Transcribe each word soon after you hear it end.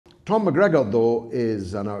Tom McGregor, though,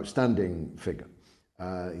 is an outstanding figure.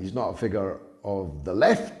 He's not a figure of the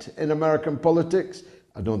left in American politics.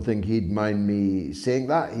 I don't think he'd mind me saying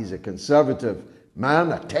that. He's a conservative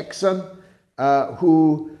man, a Texan,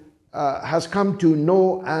 who has come to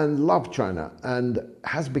know and love China and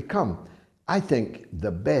has become, I think,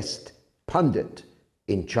 the best pundit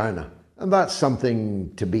in China. And that's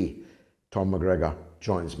something to be. Tom McGregor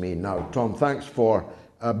joins me now. Tom, thanks for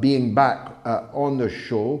being back on the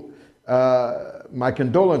show. My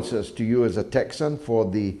condolences to you as a Texan for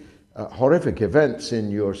the horrific events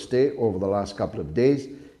in your state over the last couple of days.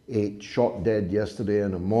 8 shot dead yesterday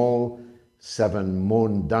in a mall, 7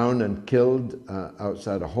 mown down and killed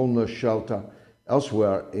outside a homeless shelter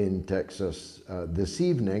elsewhere in Texas this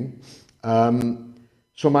evening.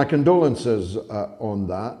 So my condolences on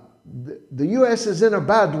that. The US is in a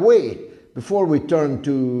bad way before we turn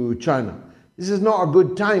to China. This is not a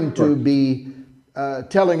good time to be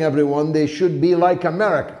telling everyone they should be like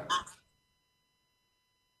America.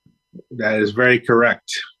 That is very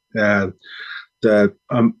correct.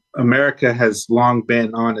 America has long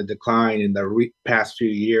been on a decline in the past few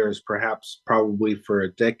years, perhaps probably for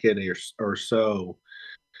a decade or so.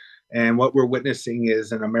 And what we're witnessing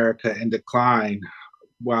is an America in decline,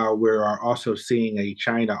 while we are also seeing a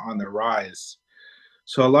China on the rise.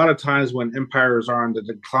 So a lot of times when empires are on the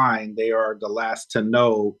decline, they are the last to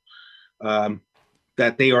know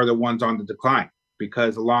that they are the ones on the decline,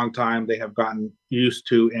 because a long time they have gotten used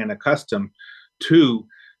to and accustomed to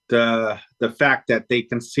the fact that they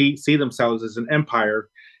can see themselves as an empire,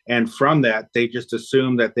 and from that they just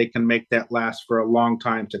assume that they can make that last for a long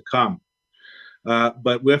time to come.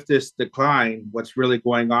 But with this decline, what's really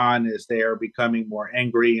going on is they are becoming more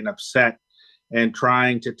angry and upset and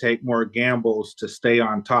trying to take more gambles to stay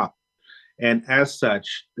on top. And as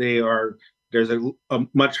such, there's a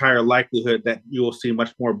much higher likelihood that you will see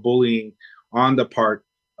much more bullying on the part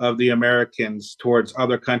of the Americans towards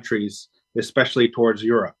other countries, especially towards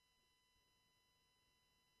Europe.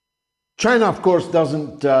 China, of course,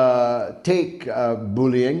 doesn't take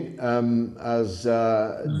bullying, as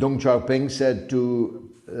Deng Xiaoping said to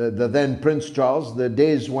the then Prince Charles. The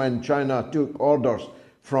days when China took orders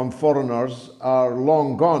from foreigners are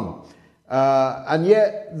long gone. And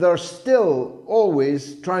yet they're still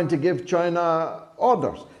always trying to give China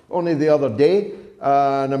orders. Only the other day,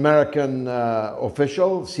 an American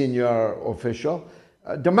official, senior official,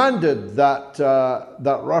 demanded that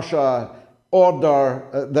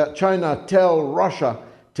that China tell Russia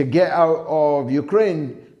to get out of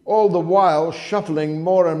Ukraine, all the while shuffling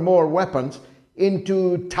more and more weapons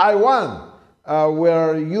into Taiwan,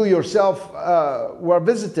 where you yourself were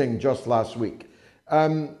visiting just last week.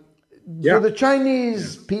 Do the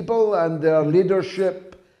Chinese people and their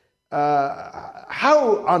leadership,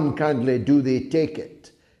 how unkindly do they take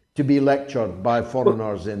it to be lectured by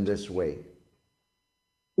foreigners in this way?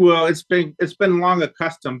 Well, it's been long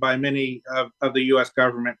accustomed by many of the U.S.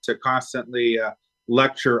 government to constantly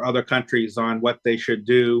lecture other countries on what they should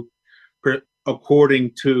do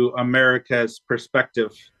according to America's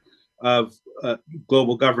perspective of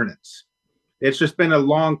global governance. It's just been a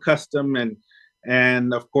long custom,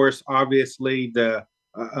 and of course, obviously, the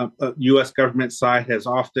U.S. government side has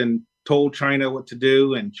often told China what to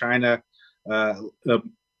do, and China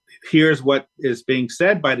hears what is being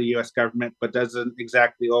said by the U.S. government, but doesn't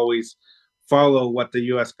exactly always follow what the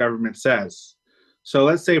U.S. government says. So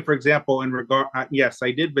let's say, for example, yes,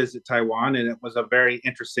 I did visit Taiwan, and it was a very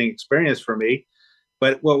interesting experience for me.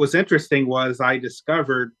 But what was interesting was I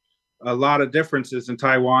discovered a lot of differences in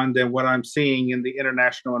Taiwan than what I'm seeing in the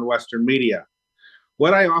international and Western media.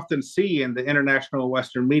 What I often see in the international and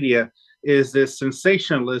Western media is this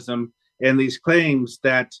sensationalism and these claims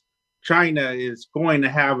that China is going to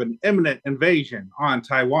have an imminent invasion on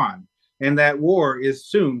Taiwan, and that war is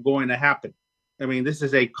soon going to happen. I mean, this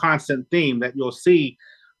is a constant theme that you'll see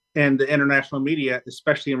in the international media,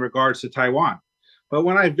 especially in regards to Taiwan. But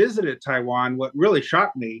when I visited Taiwan, what really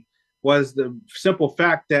shocked me was the simple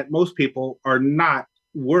fact that most people are not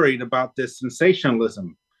worried about this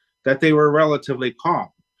sensationalism, that they were relatively calm,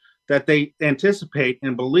 that they anticipate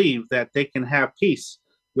and believe that they can have peace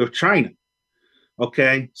with China.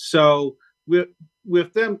 Okay, so with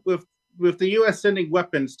the U.S. sending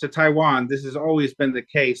weapons to Taiwan, this has always been the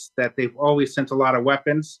case, that they've always sent a lot of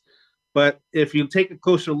weapons. But if you take a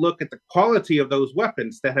closer look at the quality of those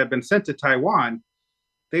weapons that have been sent to Taiwan,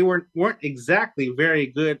 they weren't exactly very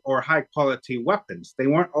good or high quality weapons. They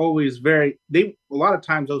weren't always a lot of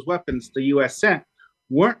times those weapons the U.S. sent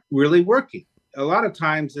weren't really working. A lot of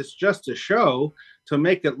times it's just a show to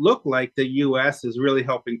make it look like the U.S. is really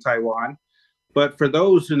helping Taiwan. But for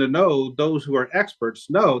those in the know, those who are experts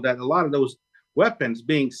know that a lot of those weapons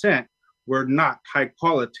being sent were not high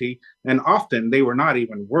quality, and often they were not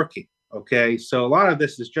even working. Okay, so a lot of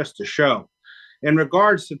this is just a show. In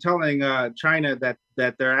regards to telling China that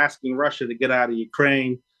they're asking Russia to get out of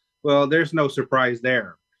Ukraine, well, there's no surprise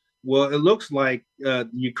there. Well, it looks like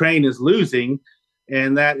Ukraine is losing,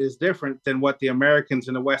 and that is different than what the Americans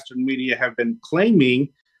and the Western media have been claiming,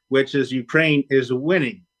 which is Ukraine is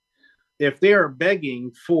winning. If they are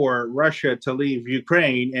begging for Russia to leave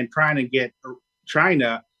Ukraine and trying to get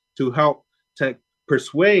China to help to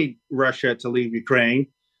persuade Russia to leave Ukraine,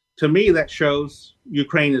 to me that shows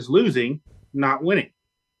Ukraine is losing, not winning.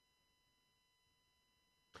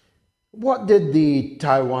 What did the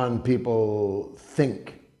Taiwan people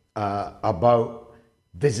think about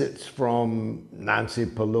visits from Nancy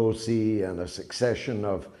Pelosi and a succession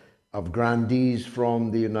of grandees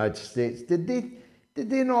from the United States? Did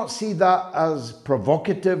they not see that as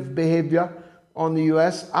provocative behavior on the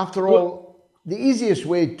US? After all, the easiest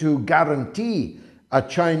way to guarantee a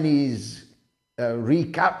Chinese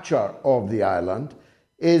recapture of the island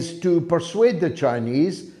is to persuade the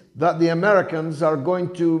Chinese that the Americans are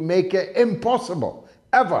going to make it impossible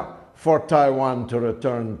ever for Taiwan to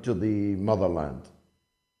return to the motherland.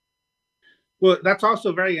 Well, that's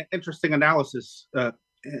also very interesting analysis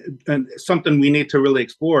and something we need to really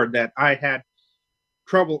explore that I had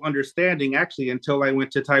trouble understanding actually until I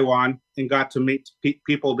went to Taiwan and got to meet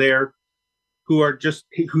people there who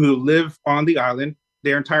live on the island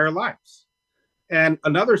their entire lives. And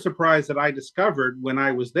another surprise that I discovered when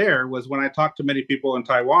I was there was when I talked to many people in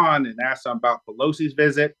Taiwan and asked them about Pelosi's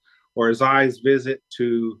visit or Tsai's visit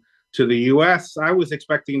to the US, I was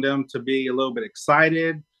expecting them to be a little bit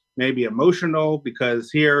excited, maybe emotional,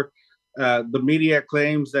 because here the media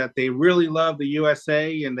claims that they really love the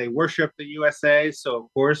USA and they worship the USA. So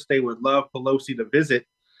of course they would love Pelosi to visit.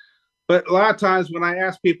 But a lot of times when I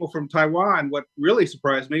asked people from Taiwan, what really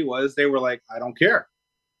surprised me was they were like, I don't care.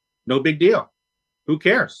 No big deal. Who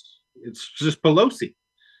cares? It's just Pelosi.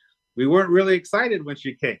 We weren't really excited when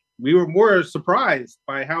she came. We were more surprised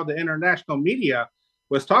by how the international media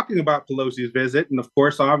was talking about Pelosi's visit. And of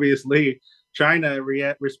course, obviously, China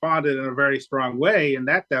responded in a very strong way. And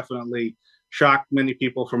that definitely shocked many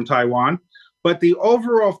people from Taiwan. But the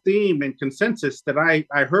overall theme and consensus that I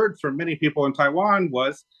heard from many people in Taiwan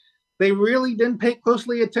was they really didn't pay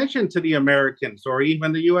closely attention to the Americans or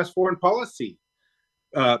even the US foreign policy.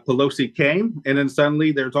 Pelosi came, and then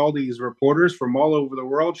suddenly there's all these reporters from all over the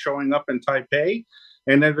world showing up in Taipei,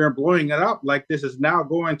 and then they're blowing it up like this is now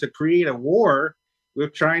going to create a war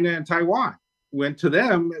with China and Taiwan, when to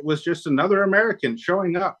them it was just another American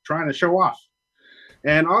showing up, trying to show off.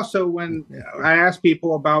 And also when I asked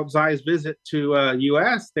people about Tsai's visit to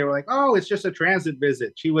US, they were like, oh, it's just a transit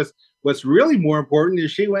visit. What's really more important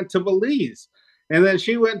is she went to Belize, and then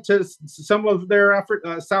she went to some of their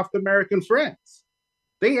South American friends.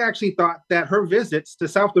 They actually thought that her visits to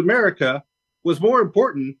South America was more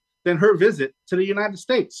important than her visit to the United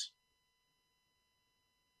States.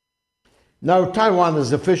 Now, Taiwan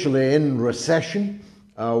is officially in recession,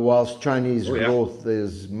 whilst Chinese growth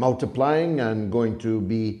is multiplying and going to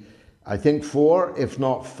be, I think, 4, if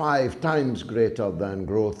not 5 times greater than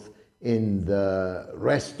growth in the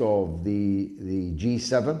rest of the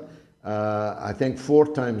G7. I think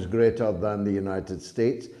 4 times greater than the United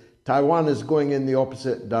States. Taiwan is going in the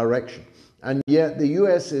opposite direction, and yet the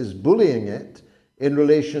US is bullying it in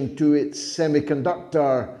relation to its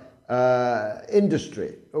semiconductor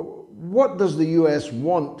industry. What does the US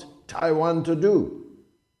want Taiwan to do?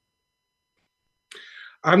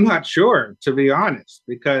 I'm not sure, to be honest,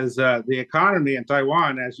 because the economy in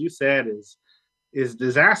Taiwan, as you said, is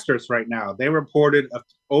disastrous right now. They reported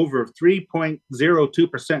over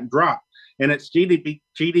 3.02% drop in its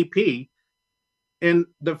GDP in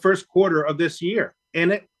the first quarter of this year,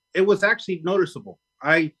 and it was actually noticeable.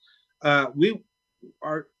 Our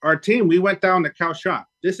team, we went down to Kaohsiung.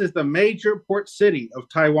 This is the major port city of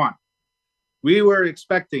Taiwan. We were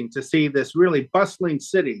expecting to see this really bustling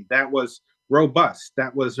city that was robust,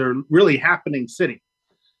 that was a really happening city,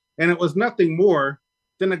 and it was nothing more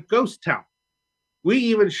than a ghost town. We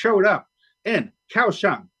even showed up in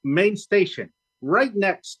Kaohsiung main station, right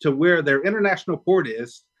next to where their international port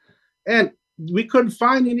is, and we couldn't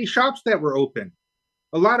find any shops that were open.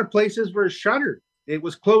 A lot of places were shuttered. It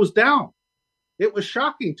was closed down. It was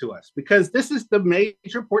shocking to us because this is the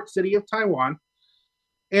major port city of Taiwan,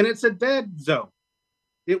 and it's a dead zone.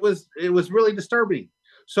 It was really disturbing.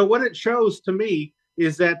 So what it shows to me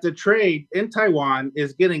is that the trade in Taiwan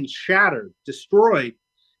is getting shattered, destroyed,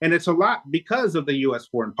 and it's a lot because of the US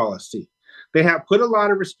foreign policy. They have put a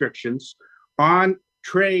lot of restrictions on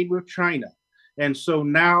trade with China. And so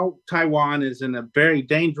now Taiwan is in a very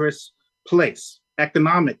dangerous place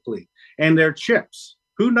economically. And their chips,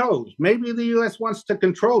 who knows? Maybe the US wants to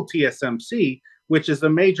control TSMC, which is a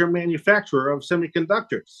major manufacturer of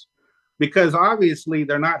semiconductors, because obviously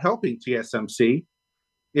they're not helping TSMC.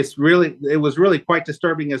 It was really quite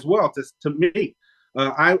disturbing as well to me.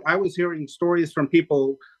 I was hearing stories from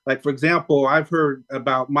people, like, for example, I've heard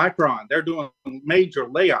about Micron. They're doing major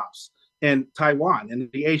layoffs in Taiwan, in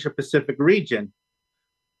the Asia Pacific region.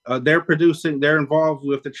 They're involved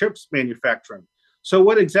with the chips manufacturing. So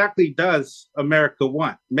what exactly does America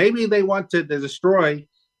want? Maybe they want to destroy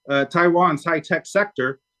Taiwan's high-tech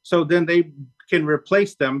sector, so then they can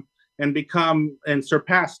replace them and become and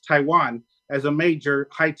surpass Taiwan as a major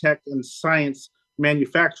high-tech and science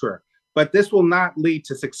manufacturer. But this will not lead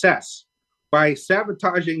to success. By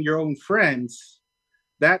sabotaging your own friends,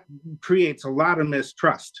 that creates a lot of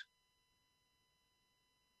mistrust.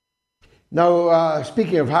 Now,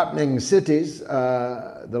 speaking of happening cities,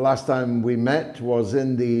 the last time we met was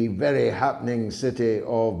in the very happening city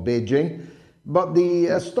of Beijing. But the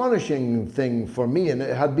astonishing thing for me, and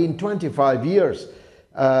it had been 25 years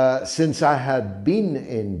since I had been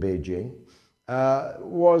in Beijing,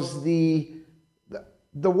 was the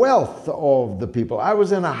wealth of the people. I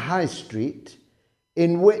was in a high street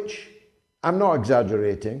in which, I'm not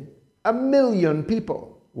exaggerating, 1 million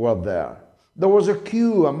people were there. There was a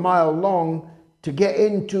queue a mile long to get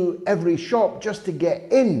into every shop, just to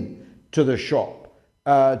get in to the shop,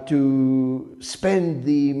 to spend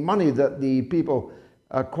the money that the people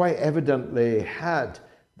quite evidently had.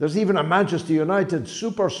 There's even a Manchester United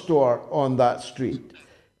superstore on that street.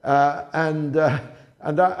 And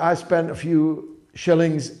I spent a few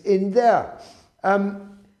shillings in there.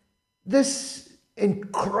 This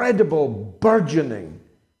incredible burgeoning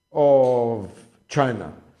of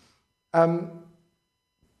China.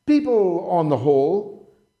 People on the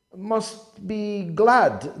whole must be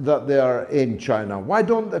glad that they are in China. Why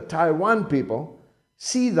don't the Taiwan people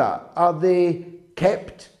see that? Are they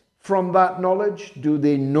kept from that knowledge? Do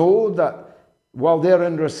they know that while they're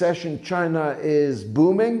in recession, China is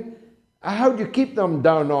booming? How do you keep them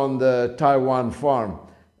down on the Taiwan farm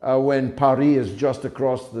when Paris is just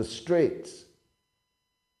across the straits?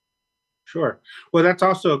 Sure. Well, that's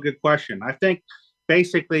also a good question. I think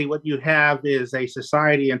basically what you have is a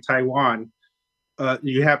society in Taiwan.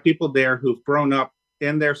 You have people there who've grown up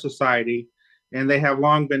in their society, and they have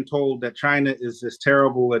long been told that China is this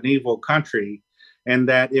terrible and evil country, and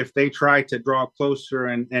that if they try to draw closer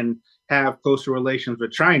and have closer relations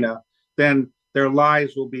with China, then their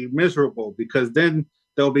lives will be miserable, because then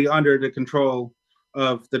they'll be under the control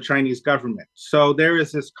of the Chinese government. So there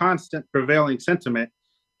is this constant prevailing sentiment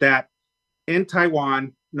that in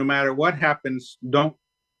Taiwan, no matter what happens, don't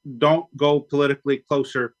go politically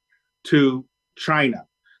closer to China.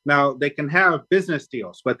 Now, they can have business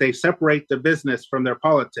deals, but they separate the business from their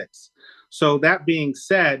politics. So that being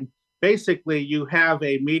said, basically you have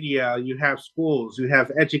a media, you have schools, you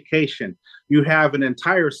have education, you have an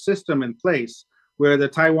entire system in place where the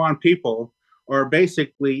Taiwan people are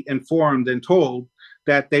basically informed and told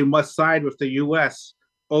that they must side with the US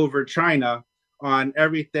over China on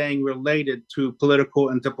everything related to political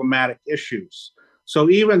and diplomatic issues. So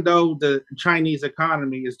even though the Chinese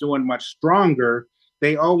economy is doing much stronger,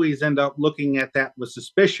 they always end up looking at that with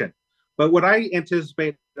suspicion. But what I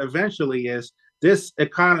anticipate eventually is this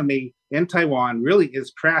economy in Taiwan really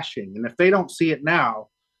is crashing. And if they don't see it now,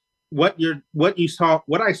 what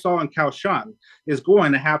I saw in Kaohsiung is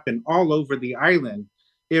going to happen all over the island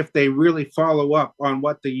if they really follow up on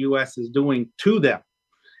what the US is doing to them.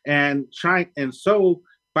 And so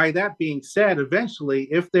by that being said, eventually,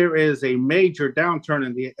 if there is a major downturn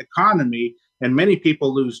in the economy and many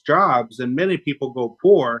people lose jobs and many people go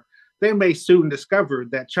poor, they may soon discover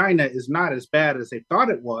that China is not as bad as they thought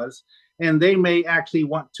it was, and they may actually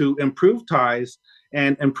want to improve ties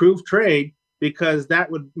and improve trade, because that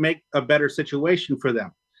would make a better situation for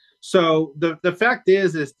them. So the fact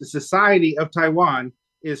is the society of Taiwan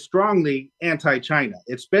is strongly anti-China.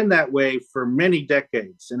 It's been that way for many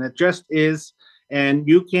decades, and it just is, and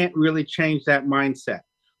you can't really change that mindset.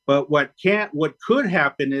 But what could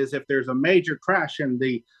happen is if there's a major crash in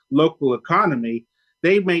the local economy,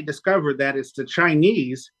 they may discover that it's the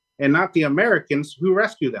Chinese and not the Americans who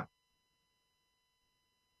rescue them.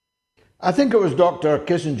 I think it was Dr.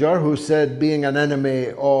 Kissinger who said being an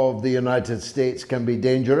enemy of the United States can be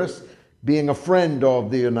dangerous. Being a friend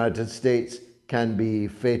of the United States can be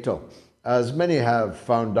fatal, as many have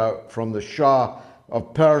found out from the Shah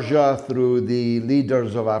of Persia through the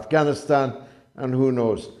leaders of Afghanistan, and who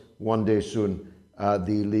knows, one day soon,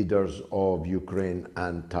 the leaders of Ukraine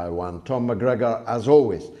and Taiwan. Tom McGregor, as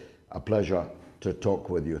always, a pleasure to talk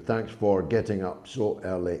with you. Thanks for getting up so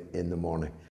early in the morning.